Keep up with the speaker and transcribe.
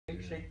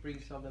shake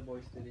brings all the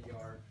boys to the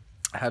yard.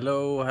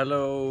 Hello,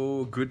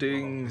 hello,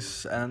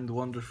 greetings and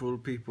wonderful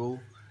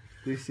people.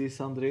 This is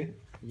André.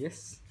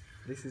 Yes,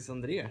 this is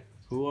Andrea.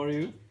 Who are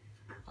you?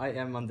 I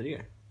am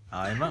Andrea.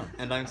 I'm Ann.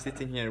 And I'm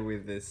sitting here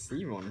with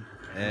Simon.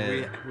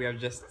 We have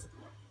just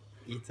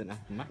eaten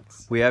at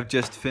Max. We have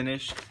just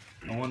finished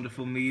a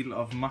wonderful meal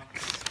of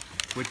Max,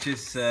 which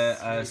is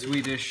a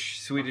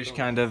Swedish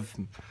kind of...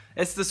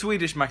 It's the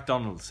Swedish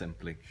McDonald's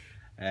simply,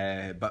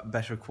 but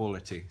better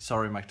quality.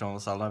 Sorry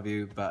McDonald's, I love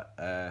you, but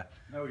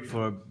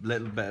for a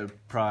little better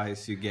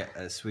price you get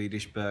a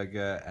Swedish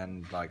burger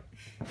and like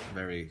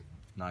very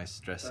nice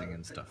dressing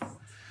and stuff.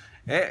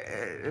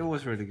 It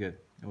was really good.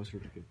 It was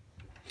really good.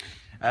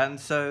 And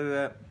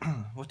so,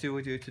 what do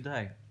we do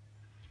today?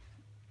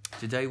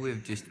 Today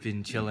we've just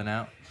been chilling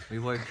out. We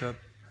woke up.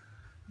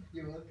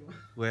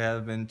 We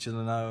have been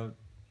chilling out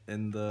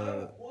in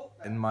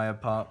our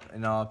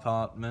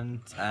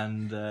apartment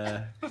and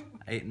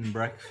eating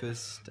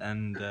breakfast.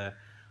 And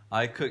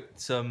I cooked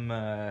some.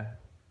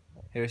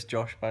 Here's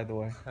Josh, by the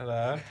way.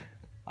 Hello.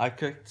 I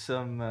cooked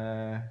some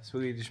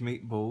Swedish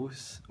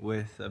meatballs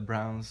with a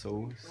brown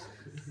sauce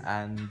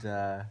and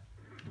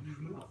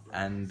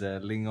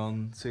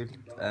lingonsylt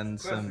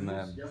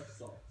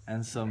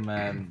and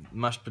some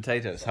mashed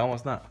potatoes. How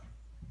was that?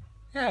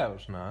 Yeah, it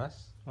was nice.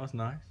 That was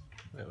nice.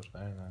 It was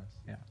very nice.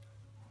 Yeah.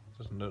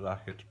 Doesn't look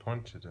like it's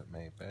pointed at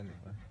me, but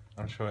anyway,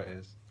 I'm sure it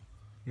is.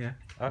 Yeah.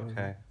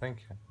 Okay,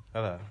 thank you.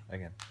 Hello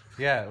again.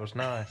 Yeah, it was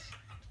nice.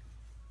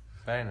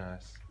 Very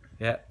nice.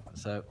 Yeah.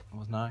 So it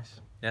was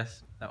nice.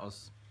 Yes, that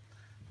was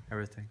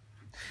everything.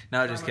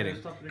 No, just kidding.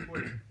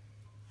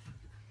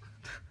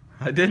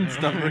 I didn't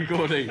stop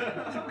recording.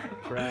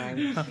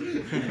 Prank.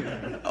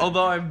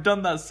 Although I've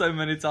done that so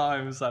many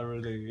times, I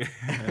really.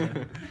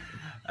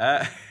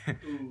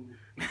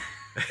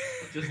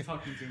 Just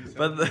talking to yourself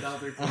But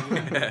without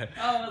recording.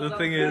 the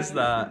thing is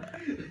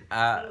that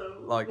at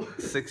like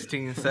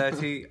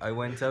 16:30, I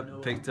went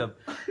up, picked up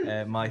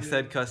my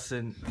third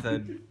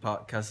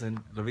part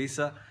cousin,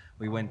 Lovisa.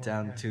 We went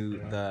down to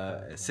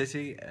the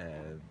city,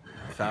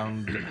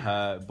 found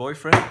her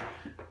boyfriend,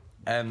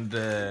 and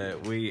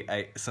we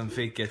ate some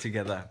fika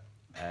together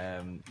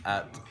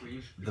at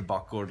the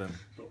Bakgården,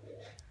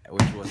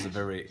 which was a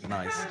very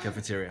nice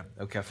cafeteria.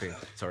 Oh, cafe,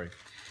 sorry.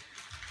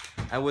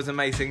 It was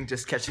amazing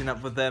just catching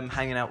up with them,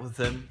 hanging out with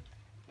them,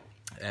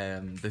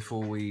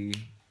 before we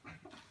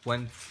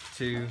went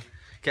to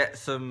get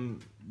some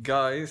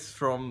guys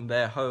from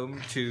their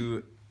home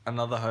to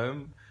another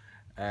home,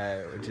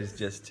 which is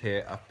just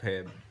up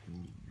here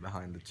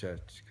behind the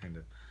church, kind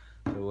of.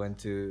 So we went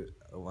to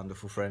a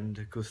wonderful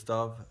friend,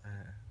 Gustav,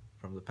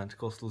 from the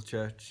Pentecostal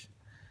church,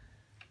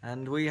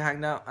 and we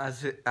hanged out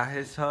at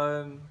his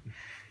home,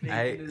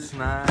 ate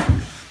snacks.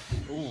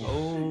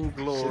 Oh,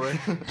 glory.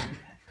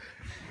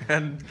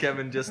 And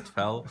Kevin just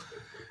fell,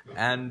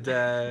 and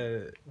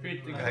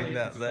hanged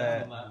out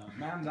there.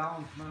 Man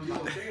down,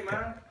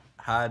 man.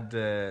 Had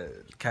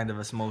kind of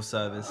a small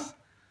service,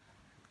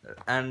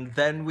 and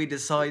then we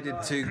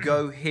decided to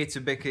go here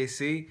to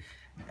BKC,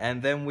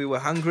 and then we were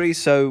hungry,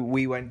 so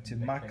we went to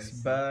Max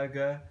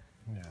Burger.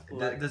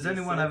 Yeah. Does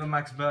anyone have a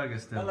Max Burger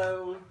still?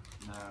 Hello.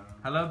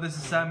 Hello, this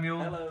is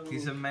Samuel. Hello.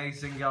 He's an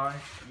amazing guy.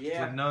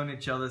 Yeah. We've known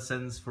each other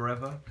since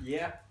forever.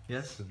 Yeah.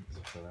 Yes.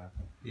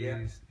 Yeah.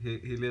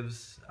 He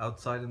lives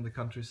outside in the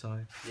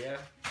countryside. Yeah.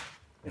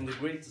 In the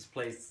greatest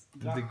place.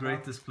 In the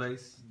greatest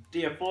place.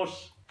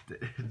 Diafors.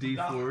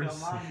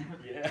 D-Force.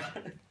 Yeah.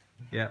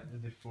 Yeah.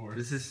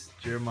 This is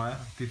Jeremiah.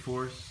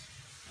 D-Force.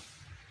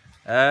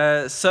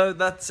 So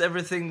that's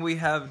everything we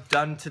have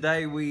done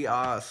today. We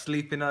are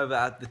sleeping over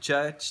at the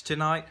church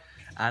tonight,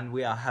 and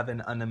we are having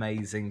an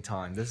amazing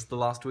time. This is the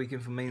last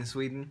weekend for me in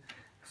Sweden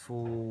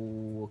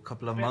for a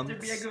couple of months.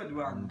 Better be a good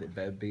one. And it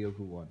better be a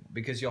good one,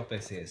 because Joppe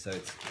is here, so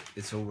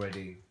it's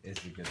already a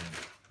good one.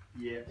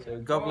 Yeah. So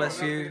God bless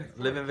you.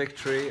 Live in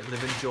victory,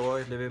 live in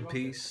joy, live in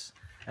peace,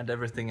 and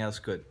everything else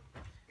good.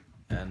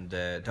 And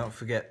don't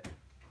forget,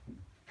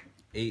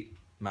 eat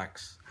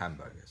Max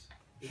hamburgers.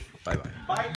 Bye bye. Bye.